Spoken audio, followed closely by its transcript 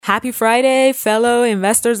Happy Friday, fellow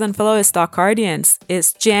investors and fellow Stockcardians.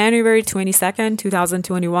 It's January 22nd,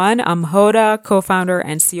 2021. I'm Hoda, co-founder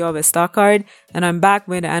and CEO of Stockcard, and I'm back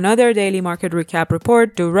with another daily market recap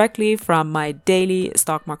report directly from my daily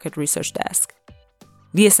stock market research desk.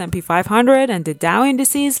 The S&P 500 and the Dow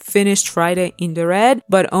indices finished Friday in the red,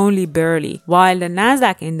 but only barely. While the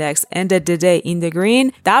Nasdaq index ended the day in the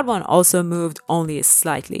green, that one also moved only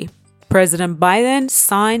slightly. President Biden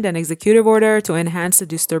signed an executive order to enhance the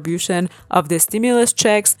distribution of the stimulus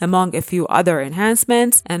checks, among a few other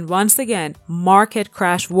enhancements. And once again, market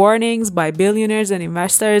crash warnings by billionaires and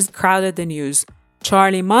investors crowded the news.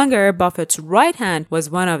 Charlie Munger, Buffett's right hand, was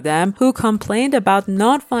one of them who complained about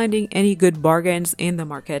not finding any good bargains in the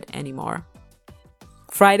market anymore.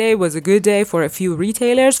 Friday was a good day for a few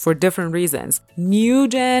retailers for different reasons.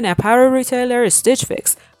 New-gen apparel retailer Stitch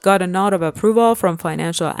Fix got a nod of approval from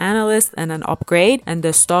financial analysts and an upgrade, and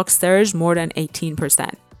the stock surged more than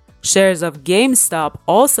 18%. Shares of GameStop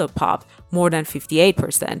also popped more than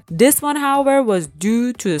 58%. This one, however, was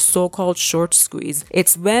due to the so-called short squeeze.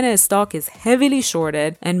 It's when a stock is heavily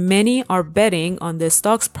shorted and many are betting on the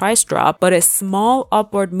stock's price drop, but a small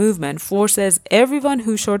upward movement forces everyone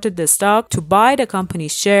who shorted the stock to buy the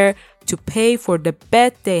company's share to pay for the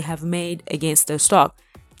bet they have made against the stock.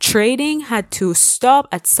 Trading had to stop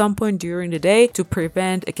at some point during the day to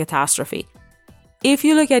prevent a catastrophe. If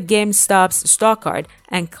you look at GameStop's stock chart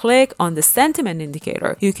and click on the sentiment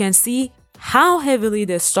indicator, you can see how heavily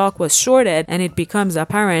the stock was shorted, and it becomes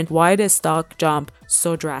apparent why the stock jumped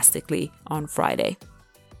so drastically on Friday.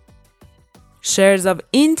 Shares of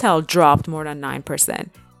Intel dropped more than 9%.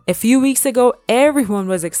 A few weeks ago, everyone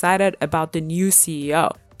was excited about the new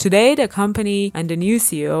CEO. Today, the company and the new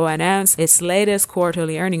CEO announced its latest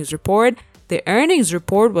quarterly earnings report. The earnings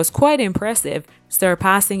report was quite impressive,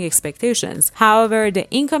 surpassing expectations. However, the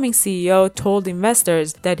incoming CEO told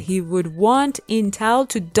investors that he would want Intel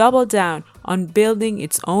to double down on building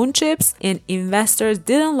its own chips, and investors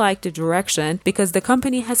didn't like the direction because the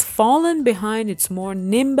company has fallen behind its more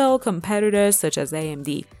nimble competitors such as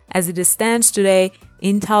AMD. As it stands today,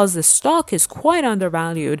 Intel's stock is quite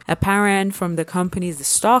undervalued, apparent from the company's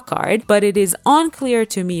stock chart, but it is unclear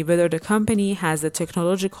to me whether the company has the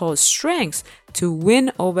technological strengths to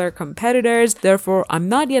win over competitors. Therefore, I'm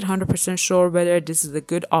not yet 100% sure whether this is a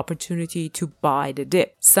good opportunity to buy the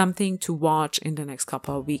dip. Something to watch in the next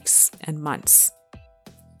couple of weeks and months.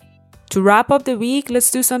 To wrap up the week,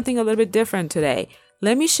 let's do something a little bit different today.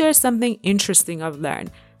 Let me share something interesting I've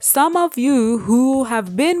learned. Some of you who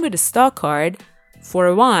have been with the stock card for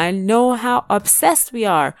a while know how obsessed we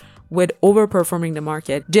are with overperforming the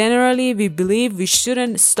market. Generally, we believe we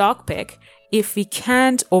shouldn't stock pick if we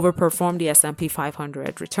can't overperform the S&P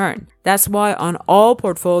 500 return. That's why on all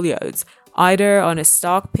portfolios, either on a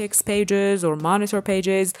stock picks pages or monitor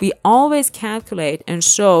pages, we always calculate and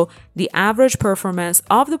show the average performance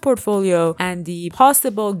of the portfolio and the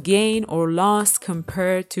possible gain or loss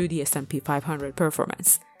compared to the S&P 500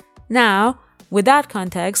 performance. Now, with that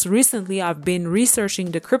context, recently I've been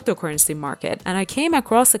researching the cryptocurrency market and I came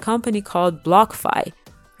across a company called BlockFi.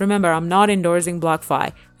 Remember, I'm not endorsing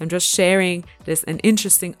BlockFi. I'm just sharing an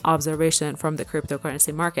interesting observation from the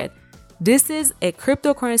cryptocurrency market. This is a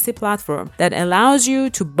cryptocurrency platform that allows you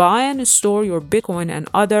to buy and store your Bitcoin and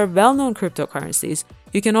other well-known cryptocurrencies.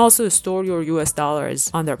 You can also store your US dollars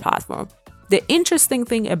on their platform. The interesting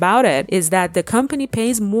thing about it is that the company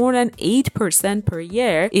pays more than 8% per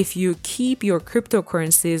year if you keep your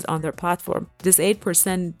cryptocurrencies on their platform. This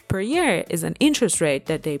 8% per year is an interest rate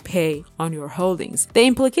that they pay on your holdings. The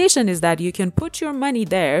implication is that you can put your money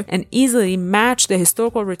there and easily match the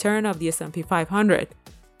historical return of the S&P 500.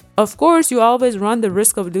 Of course, you always run the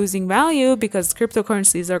risk of losing value because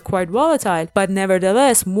cryptocurrencies are quite volatile, but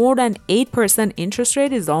nevertheless, more than 8% interest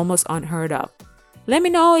rate is almost unheard of. Let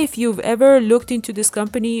me know if you've ever looked into this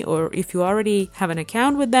company or if you already have an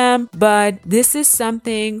account with them, but this is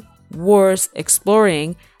something worth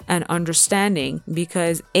exploring and understanding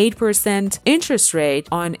because 8% interest rate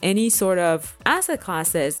on any sort of asset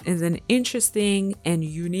classes is an interesting and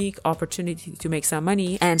unique opportunity to make some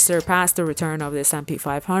money and surpass the return of the S&P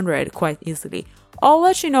 500 quite easily. I'll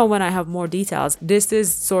let you know when I have more details. This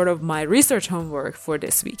is sort of my research homework for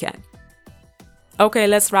this weekend. Okay,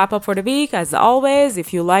 let's wrap up for the week. As always,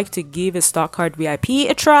 if you like to give a Stockcard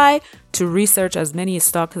VIP a try to research as many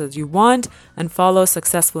stocks as you want and follow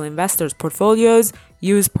successful investors' portfolios,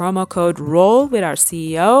 use promo code ROLL with our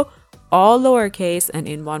CEO, all lowercase and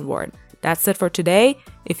in one word. That's it for today.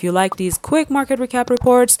 If you like these quick market recap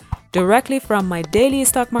reports directly from my daily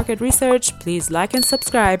stock market research, please like and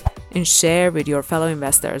subscribe and share with your fellow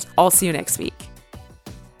investors. I'll see you next week.